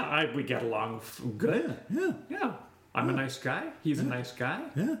free. Yeah, we get along good. Yeah. I'm a nice guy. He's a nice guy.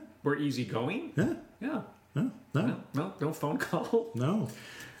 Yeah. We're easygoing. Yeah. Yeah. No. No phone call. No.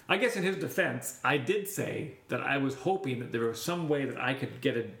 I guess in his defense, I did say that I was hoping that there was some way that I could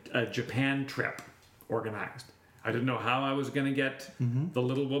get a Japan trip organized. I didn't know how I was going to get the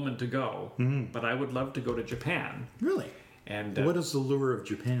little woman to go, but I would love to go to Japan. Really? And what is the lure of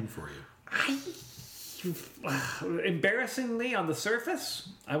Japan for you? Embarrassingly, on the surface,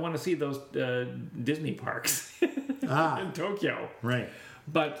 I want to see those Disney parks in Tokyo. Right.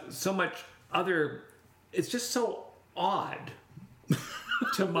 But so much other... It's just so odd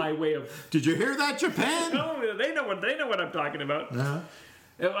to my way of... Did you hear that, Japan? No, they know what I'm talking about.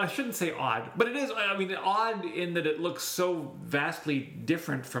 I shouldn't say odd, but it is. I mean, odd in that it looks so vastly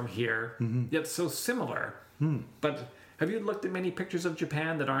different from here, yet so similar. But have you looked at many pictures of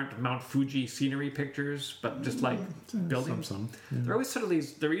Japan that aren't Mount Fuji scenery pictures, but just like buildings? Some. They're always sort of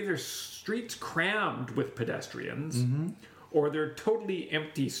these. They're either streets crammed with pedestrians, or they're totally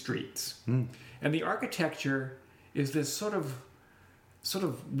empty streets. And the architecture is this sort of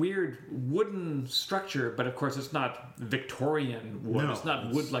weird wooden structure, but of course it's not Victorian wood. No, it's not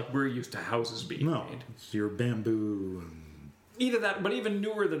wood like we're used to houses being made. It's your bamboo. Either that, but even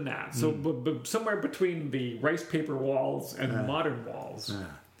newer than that. So somewhere between the rice paper walls and modern walls,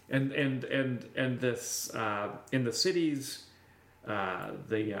 and this in the cities,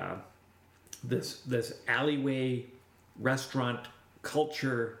 this alleyway restaurant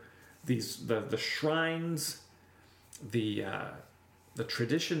culture, the shrines, the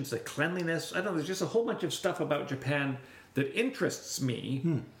traditions, the cleanliness. I don't know, there's just a whole bunch of stuff about Japan that interests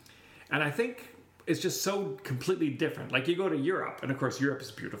me. And I think it's just so completely different. Like you go to Europe, and of course Europe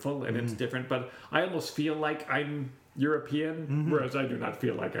is beautiful and it's different, but I almost feel like I'm European, whereas I do not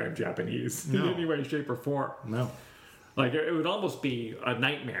feel like I'm Japanese in any way, shape, or form. No. Like it would almost be a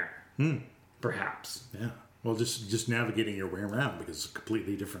nightmare, perhaps. Yeah. Well, just navigating your way around, because it's a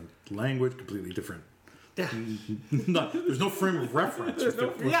completely different language, completely different... Yeah. There's no frame of reference.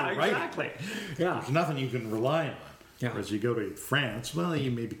 Exactly. Yeah. There's nothing you can rely on. Yeah. Whereas you go to France, well, you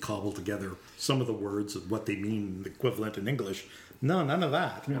maybe cobble together some of the words of what they mean, the equivalent in English. No, none of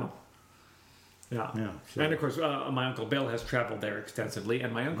that. No. Yeah. So. And of course, my Uncle Bill has traveled there extensively,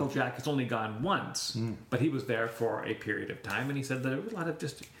 and my Uncle Jack has only gone once, but he was there for a period of time, and he said that there was a lot of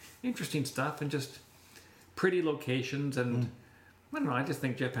just interesting stuff and just pretty locations, and I don't know, I just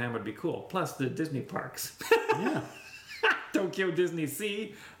think Japan would be cool. Plus the Disney parks. Yeah. Tokyo Disney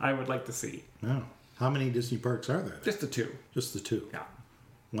Sea, I would like to see. Oh. How many Disney parks are there? Just the two. Just the two? Yeah.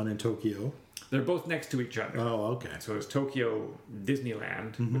 One in Tokyo? They're both next to each other. Oh, okay. So there's Tokyo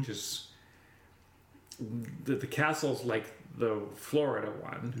Disneyland, which is... The castle's like the Florida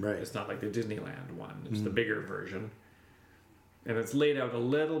one. Right. It's not like the Disneyland one. It's the bigger version. And it's laid out a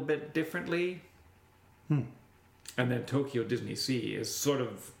little bit differently. And then Tokyo Disney Sea is sort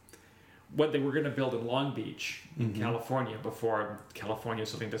of what they were going to build in Long Beach in California before California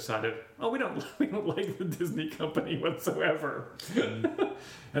suddenly decided, oh, we don't like the Disney company whatsoever.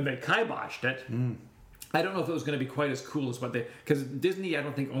 And they kiboshed it. I don't know if it was going to be quite as cool as what they... Because Disney, I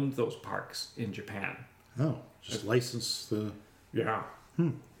don't think, owns those parks in Japan. Oh, just license the... Yeah.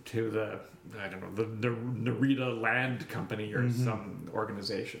 To the, I don't know, the Narita Land Company or some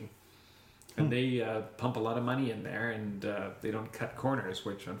organization. And they pump a lot of money in there, and they don't cut corners,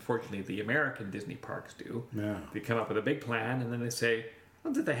 which unfortunately the American Disney parks do. Yeah. They come up with a big plan, and then they say,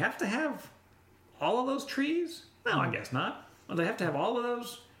 well, did they have to have all of those trees? No, I guess not. Well, they have to have all of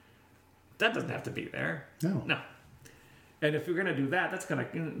those? That doesn't have to be there. No. And if you're going to do that, that's going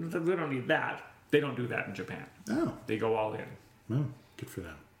to... We don't need that. They don't do that in Japan. Oh. They go all in. Oh, good for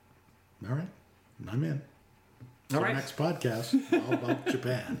them. All right. I'm in. All right. Next podcast, all about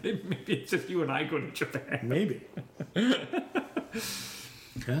Japan. Maybe it's just you and I go to Japan. Maybe.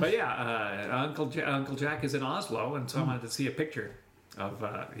 Okay. But yeah, Uncle Jack is in Oslo, and so I wanted to see a picture of...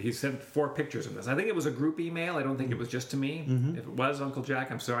 he sent 4 pictures of this. I think it was a group email. I don't think it was just to me. If it was Uncle Jack,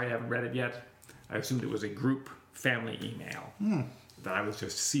 I'm sorry I haven't read it yet. I assumed it was a group family email that I was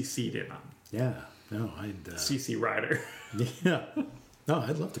just CC'd in on. Yeah. No, I'd... CC Ryder. Yeah. No,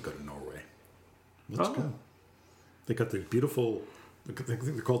 I'd love to go to Norway. Let's go. They got the beautiful... I think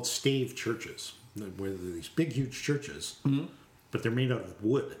they're called stave churches, where they're these big, huge churches, but they're made out of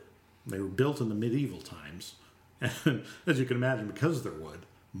wood. They were built in the medieval times. And as you can imagine, because they're wood,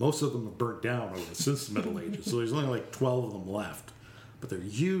 most of them are burnt down since the Middle Ages. So there's only like 12 of them left. But they're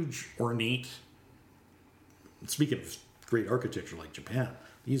huge, ornate. Speaking of great architecture like Japan,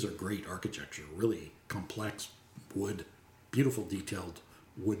 these are great architecture, really complex wood, beautiful detailed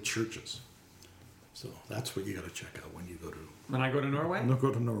wood churches. So that's what you got to check out when you go to... When I go to Norway? No,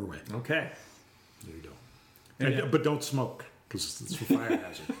 go to Norway. Okay. There you go. But don't smoke, because it's a fire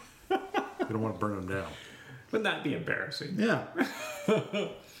hazard. You don't want to burn them down. Wouldn't that be embarrassing? Yeah.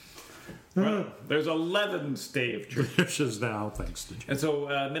 Well, there's 11 stave churches. Churches now, thanks to Japan. And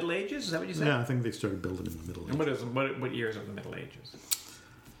so, Middle Ages, is that what you said? Yeah, I think they started building in the Middle Ages. And what years of the Middle Ages?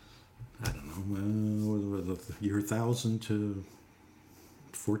 I don't know, the year 1000 to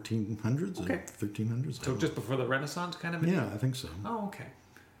 1400s, Okay. 1300s. So just before the Renaissance kind of? Yeah, I think so. Oh, okay.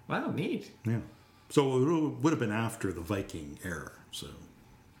 Wow, neat. Yeah. So it would have been after the Viking era, so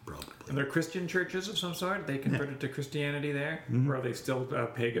probably. And they're Christian churches of some sort? They converted to Christianity there? Or are they still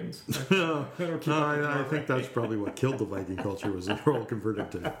pagans? I think that's probably what killed the Viking culture, was they were all converted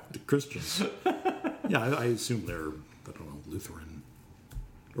to Christians. Yeah, I assume they're, I don't know, Lutheran.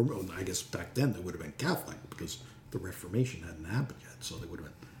 Or well, I guess back then they would have been Catholic, because the Reformation hadn't happened yet. So they would have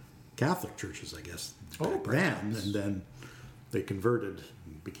been Catholic churches, I guess, back then. And then they converted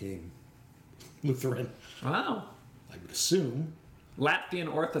and became Lutheran. Wow. I would assume.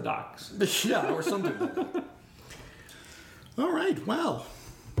 Latvian Orthodox. Yeah, or something like that. All right, well.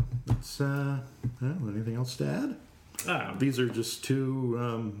 That's, anything else to add? These are just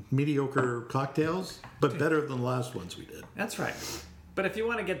 2 mediocre cocktails, but better than the last ones we did. That's right. But if you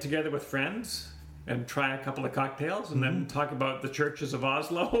want to get together with friends and try a couple of cocktails and then talk about the churches of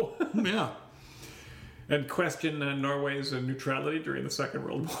Oslo Yeah. and question Norway's neutrality during the Second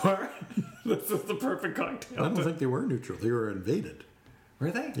World War, this is the perfect cocktail. I don't think they were neutral. They were invaded. Were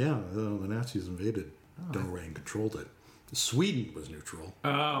they? Yeah, the Nazis invaded Norway and controlled it. Sweden was neutral.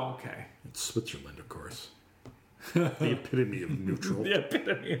 Oh, okay. It's Switzerland, of course. The epitome of neutral. The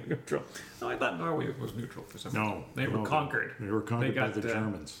epitome of neutral. No, I thought Norway was neutral for some reason. No. They were conquered. They were conquered by the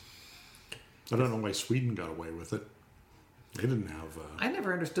Germans. I don't know why Sweden got away with it. They didn't have... I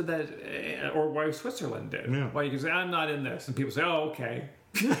never understood that, or why Switzerland did. Yeah. Why you can say, I'm not in this, and people say, oh, okay.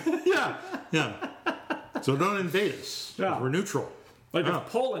 Yeah. So don't invade us. Yeah. We're neutral. Like if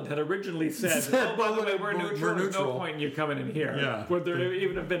Poland had originally said, oh, by the way, we're neutral, there's no point in you coming in here. Yeah. Would there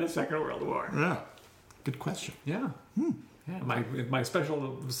even have been a Second World War? Yeah. Good question. Yeah. Yeah. My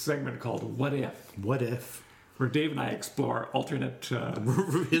special segment called What If? What if? Where Dave and I explore alternate...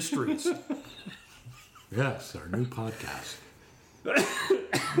 histories. Yes, our new podcast.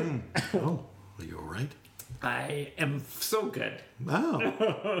 Oh, are you all right? I am so good.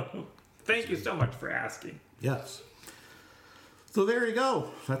 Oh. Thank you so much for asking. Yes. So there you go.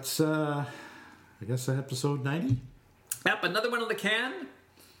 That's, I guess, episode 90. Yep, another one in the can.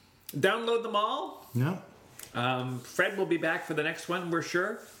 Download them all. Yeah. Fred will be back for the next one, we're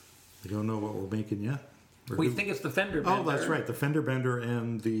sure. We don't know what we're making yet. We think it's the fender bender. Oh, that's right. The fender bender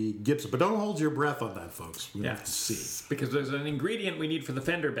and the Gibson. But don't hold your breath on that, folks. We have to see. Because there's an ingredient we need for the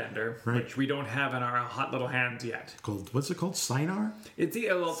fender bender, which we don't have in our hot little hands yet. What's it called? Sinar? It's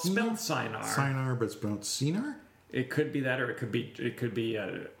spelled Sinar. Sinar, but it's pronounced Sinar? It could be that, or it could be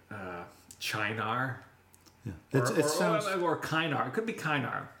a chinar, Yeah. or kynar. It could be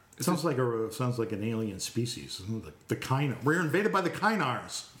kynar. It sounds like an alien species. The kynar. We're invaded by the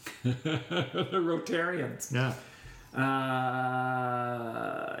kynars. The Rotarians. Yeah.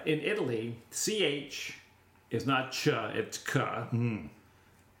 In Italy, CH is not ch, it's k. Mm.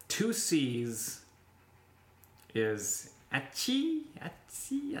 2 C's is achi.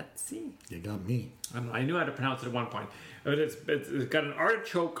 You got me. I knew how to pronounce it at one point. But it's got an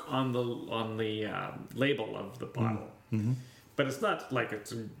artichoke on the label of the bottle. Mm-hmm. But it's not like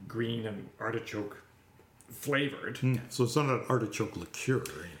it's green and artichoke flavored. So it's not an artichoke liqueur or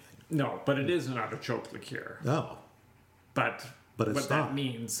anything. No, but it is an artichoke liqueur. Oh. But it's what that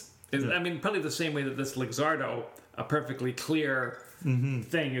means is, I mean, probably the same way that this Luxardo, a perfectly clear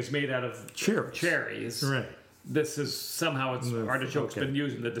thing, is made out of cherries. Right. This is somehow artichoke's been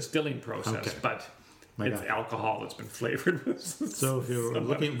used in the distilling process, but it's alcohol that's been flavored with. So if you're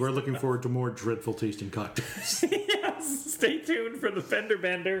we're looking forward to more dreadful tasting cocktails. Yes, stay tuned for the Fender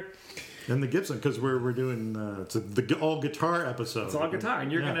Bender. And the Gibson, because we're doing it's the all guitar episode. It's all guitar,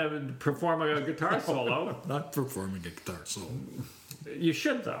 and you're going to perform a guitar solo. Not performing a guitar solo. You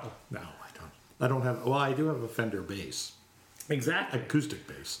should, though. No, I don't have. Well, I do have a Fender bass. Exactly. Acoustic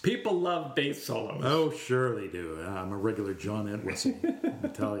bass. People love bass solos. Oh, sure they do. I'm a regular John Entwistle, I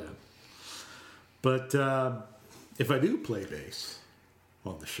tell you. But if I do play bass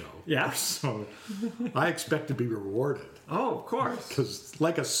on the show, so I expect to be rewarded. Oh, of course. Because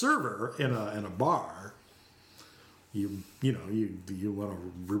like a server in a bar, you want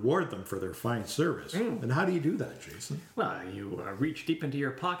to reward them for their fine service. And how do you do that, Jason? Well, you reach deep into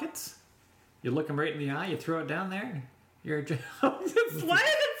your pockets, you look them right in the eye, you throw it down there. You're just, why is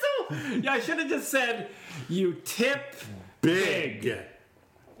it so? Yeah, I should have just said you tip big.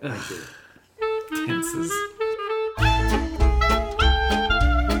 Thank you. Tenses.